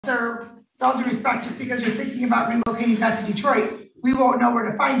Sir, with all due respect, just because you're thinking about relocating back to Detroit, we won't know where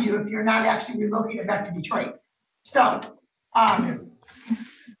to find you if you're not actually relocated back to Detroit. So, all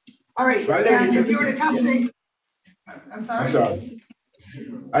right, and if you were to testify, I'm sorry.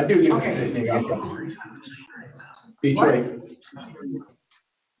 I do get okay. This thing out Detroit. What?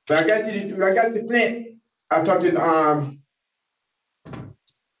 But I got the Flint. I talked to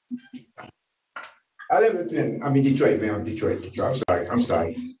I live in Flint. I'm in Detroit, man. Detroit. I'm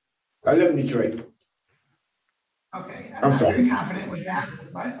sorry. I live in Detroit. Okay. I'm not very confident with that,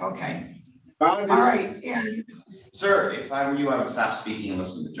 but okay. All right. And sir, if I were you, I would stop speaking and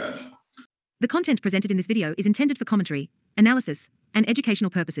listen to the judge. The content presented in this video is intended for commentary, analysis, and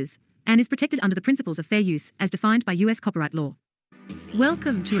educational purposes, and is protected under the principles of fair use as defined by U.S. copyright law.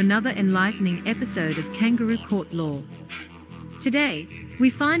 Welcome to another enlightening episode of Kangaroo Court Law. Today, we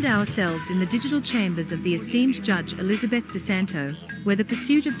find ourselves in the digital chambers of the esteemed Judge Elizabeth DiSanto, where the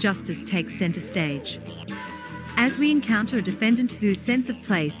pursuit of justice takes center stage. As we encounter a defendant whose sense of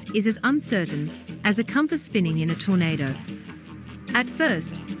place is as uncertain as a compass spinning in a tornado. At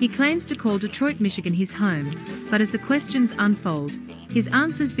first, he claims to call Detroit, Michigan his home, but as the questions unfold, his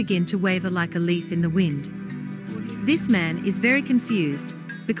answers begin to waver like a leaf in the wind. This man is very confused,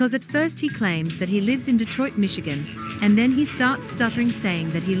 because at first he claims that he lives in Detroit, Michigan, and then he starts stuttering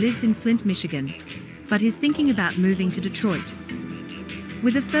saying that he lives in Flint, Michigan, but is thinking about moving to Detroit.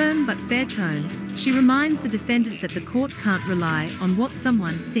 With a firm but fair tone, she reminds the defendant that the court can't rely on what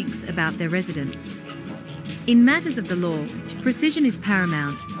someone thinks about their residence. In matters of the law, precision is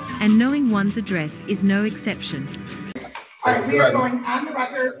paramount, and knowing one's address is no exception. All right, we are going on the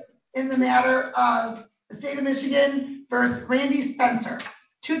record in the matter of the state of Michigan versus Randy Spencer,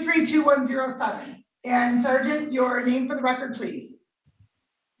 232107. And Sergeant, your name for the record, please.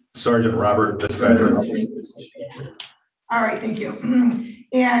 Sergeant Robert Dispatcher. All right, thank you.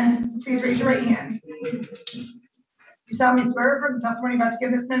 And please raise your right hand. You solemnly swear from the testimony about to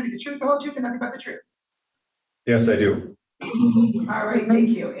give this man to be the truth, the whole truth, and nothing but the truth. Yes, I do. All right, thank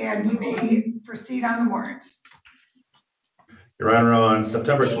you. And you may proceed on the warrant. Your Honor, on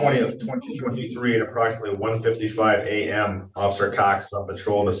September 20th, 2023, at approximately 1:55 a.m., Officer Cox on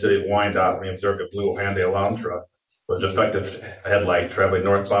patrol in the city of Wyandotte when he observed a blue Hyundai Elantra with a defective headlight traveling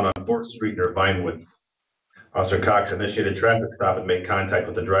northbound on 4th Street near Vinewood. Officer Cox initiated a traffic stop and made contact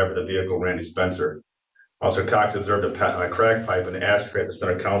with the driver of the vehicle, Randy Spencer. Officer Cox observed a crack pipe and an ashtray at the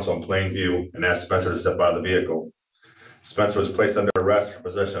center console in plain view and asked Spencer to step out of the vehicle. Spencer was placed under arrest for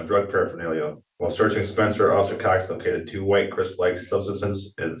possession of drug paraphernalia. While searching Spencer, Officer Cox located 2 white crisp-like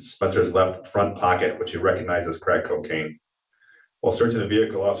substances in Spencer's left front pocket, which he recognized as crack cocaine. While searching the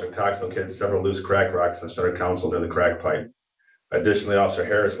vehicle, Officer Cox located several loose crack rocks in the center console near the crack pipe. Additionally, Officer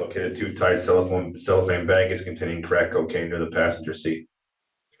Harris located 2 tight cellophane baggies containing crack cocaine near the passenger seat.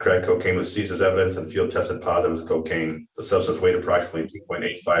 Crack cocaine was seized as evidence and field tested positive as cocaine. The substance weighed approximately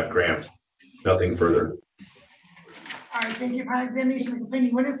 2.85 grams. Nothing further. All right, thank you. Upon examination of the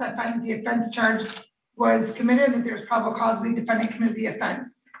complaining witness, I find that the offense charge was committed and that there's probable cause the defendant committed the offense.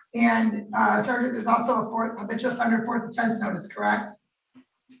 And Sergeant, there's also a habitual offender fourth offense notice, correct?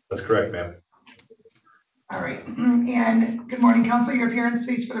 That's correct, ma'am. All right, and good morning, counsel. Your appearance,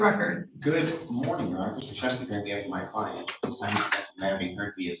 please, for the record. Good morning, Your Honor. Mr. Chesky, on behalf of my client, this time he sent to being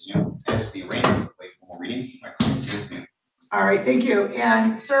heard via Zoom. As the arraignment for formal reading, my client's here with you. All right, thank you.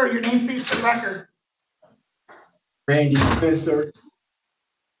 And sir, your name, please, for the record. Randy Spencer.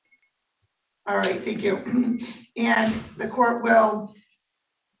 All right, thank you. And the court will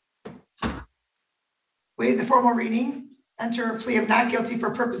waive the formal reading, enter a plea of not guilty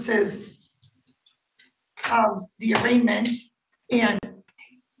for purposes of the arraignment. And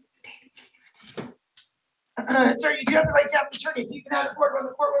sir, you do have the right to have an attorney. If you cannot afford one,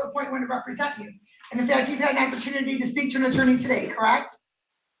 the court will appoint one to represent you. And in fact, you've had an opportunity to speak to an attorney today, correct?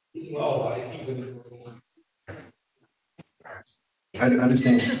 Well, I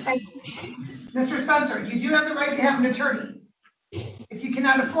understand. Mr. Spencer, you do have the right to have an attorney. If you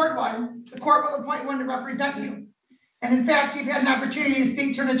cannot afford one, the court will appoint one to represent you. And in fact, you've had an opportunity to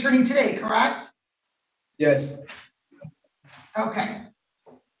speak to an attorney today, correct? Yes. Okay.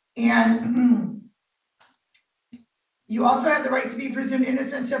 And you also have the right to be presumed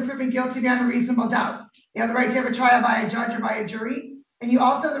innocent until proven guilty beyond a reasonable doubt. You have the right to have a trial by a judge or by a jury. And you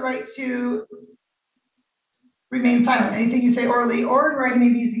also have the right to remain silent. Anything you say orally or in writing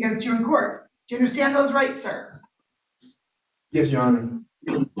may be used against you in court. Do you understand those rights, sir? Yes, Your Honor.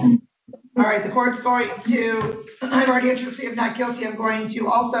 All right, the court's going to, I've already entered a plea of not guilty. I'm going to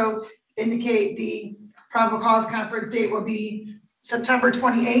also indicate the probable cause conference date will be September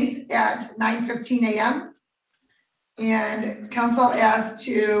 28th at 9:15 a.m. And counsel as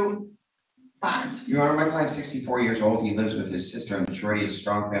to bond. Your Honor, my client's 64 years old. He lives with his sister in Detroit. He has a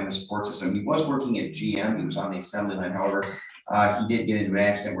strong family support system. He was working at GM. He was on the assembly line. However, he did get into an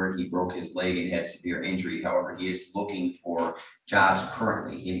accident where he broke his leg and had severe injury. However, he is looking for jobs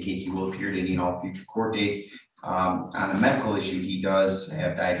currently. He indicates he will appear to need all future court dates. On a medical issue, he does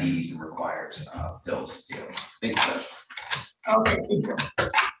have diabetes and requires pills daily. Thank you, Judge. Okay, thank you.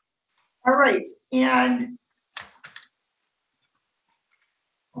 All right, and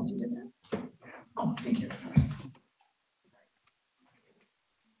oh, thank you.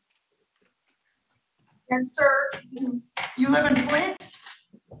 And sir, you live in Flint?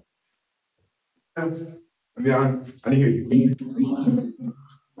 I didn't hear you.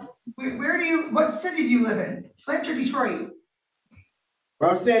 Where do you, what city do you live in? Flint or Detroit?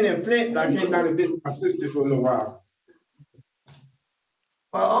 Well, I'm staying in Flint, but I came down to visit my sister for a little while.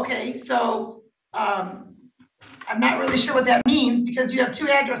 Well, okay, so I'm not really sure what that means because you have two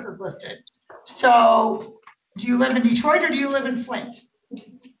addresses listed. So do you live in Detroit or do you live in Flint?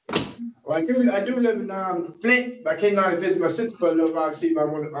 Well, I do live in Flint, but I came down to visit my sister for a little while to see if I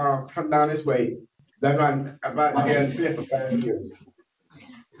want to come down this way. I've been here in Flint for 5 years.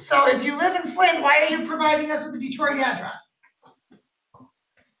 So if you live in Flint, why are you providing us with the Detroit address?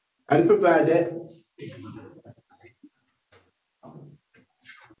 I didn't provide that.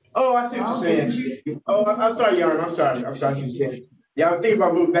 Oh, I see what you're saying. Oh, I'm sorry, Your Honor. I'm sorry. I'm sorry. I see what you're saying. Yeah, I'm thinking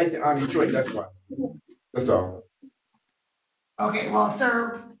about moving back to Detroit. That's why. That's all. Okay, well,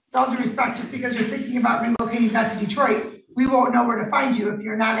 sir, with all due respect, just because you're thinking about relocating back to Detroit, we won't know where to find you if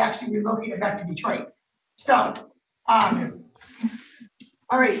you're not actually relocated back to Detroit. So,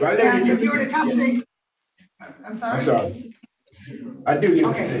 all right, and if you were to tell me, I'm sorry. I'm sorry. I do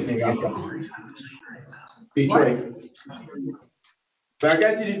live in this thing. Detroit. But I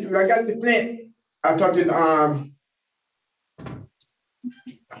got to Flint. I talked to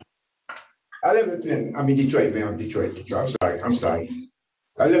I live in Flint. I mean Detroit, man. Detroit. I'm sorry.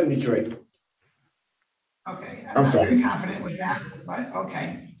 I live in Detroit. Okay, I'm not sorry. very confident with that, but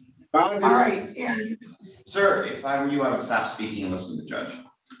okay. All right, and Sir, if I were you, I would stop speaking and listen to the judge.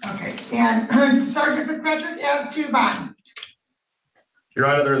 okay, and Sergeant Fitzpatrick, as to bond. Your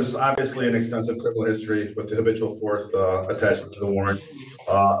Honor, there's obviously an extensive criminal history with the habitual fourth attachment to the warrant.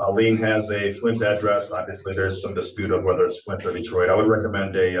 Aline has a Flint address. Obviously, there's some dispute on whether it's Flint or Detroit. I would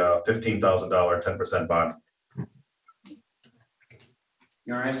recommend a $15,000, 10% bond.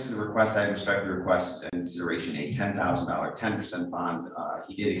 Your Honor, as to the request, I respectfully request in consideration a $10,000, 10% bond.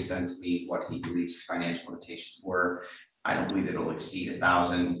 He did extend to me what he believes his financial limitations were. I don't believe it'll exceed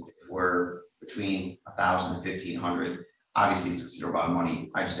 1,000. If we're between 1,000 and 1,500, obviously it's considerable amount of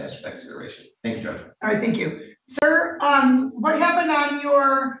money. I just ask for that consideration. Thank you, Judge. All right, thank you. Sir, what happened on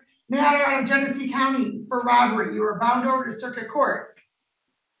your matter out of Genesee County for robbery? You were bound over to circuit court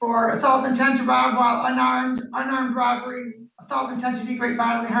for assault intent to rob while unarmed robbery, assault intent to do great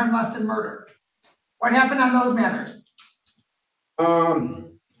bodily harm, less than murder. What happened on those matters?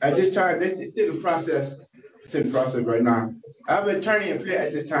 At this time, it's still in process. It's in process right now. I have an attorney in Flint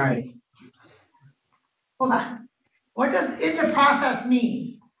at this time. Hold on. What does in the process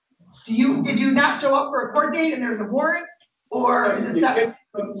mean? Did you not show up for a court date and there's a warrant, or is it that?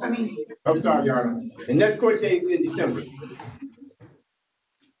 I mean, I'm sorry, Your Honor. The next court date is in December.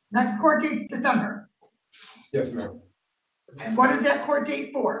 Next court date's December. Yes, ma'am. And what is that court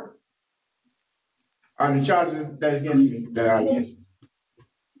date for? On the charges that is against me, that are against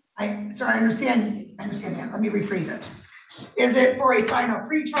me. Sorry, I understand that. Let me rephrase it. Is it for a final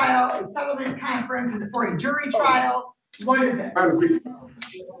pretrial, a settlement conference? Is it for a jury trial? What is it? I'm a pretrial.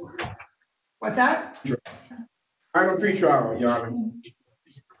 What's that? I'm a pretrial, Your Honor.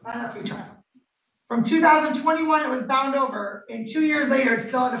 Final pretrial. From 2021, it was bound over, and 2 years later, it's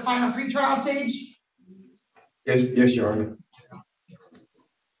still at the final pretrial stage? Yes, Your Honor.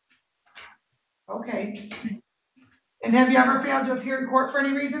 Okay. And have you ever failed to appear in court for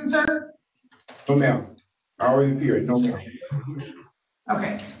any reason, sir? No, ma'am. I always appeared. No, ma'am.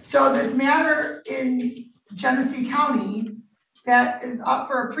 Okay. So this matter in Genesee County that is up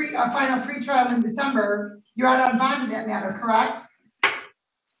for a final pretrial in December, you're out on bond in that matter, correct?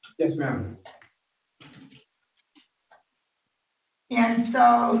 Yes, ma'am. And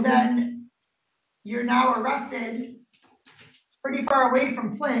so then you're now arrested pretty far away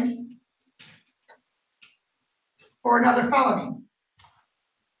from Flint for another felony.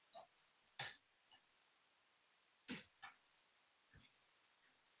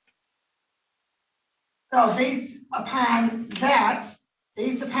 So based upon that,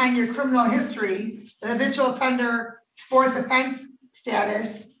 based upon your criminal history, the habitual offender fourth offense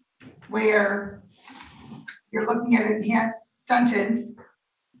status, where you're looking at an enhanced sentence.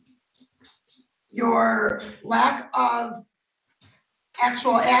 Your lack of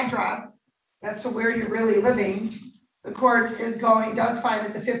actual address as to where you're really living, the court does find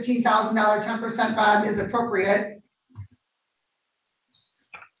that the $15,000 10% bond is appropriate.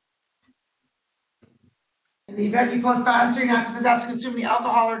 In the event you post bond, you're not to possess or consume any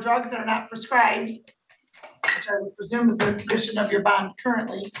alcohol or drugs that are not prescribed, which I would presume is the condition of your bond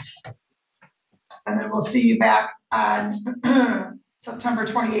currently. And then we'll see you back on September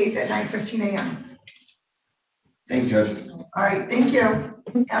 28th at 9:15 a.m. Thank you, Judge. All right, thank you.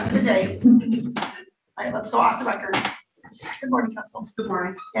 Have a good day. All right, let's go off the record. Good morning, counsel. Good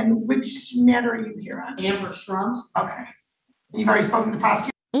morning. And which matter are you here on? Amber Strum. Okay. You've already spoken to the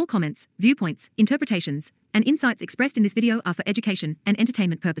prosecutor? All comments, viewpoints, interpretations, and insights expressed in this video are for education and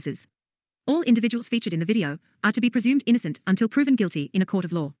entertainment purposes. All individuals featured in the video are to be presumed innocent until proven guilty in a court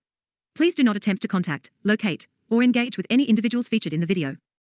of law. Please do not attempt to contact, locate, or engage with any individuals featured in the video.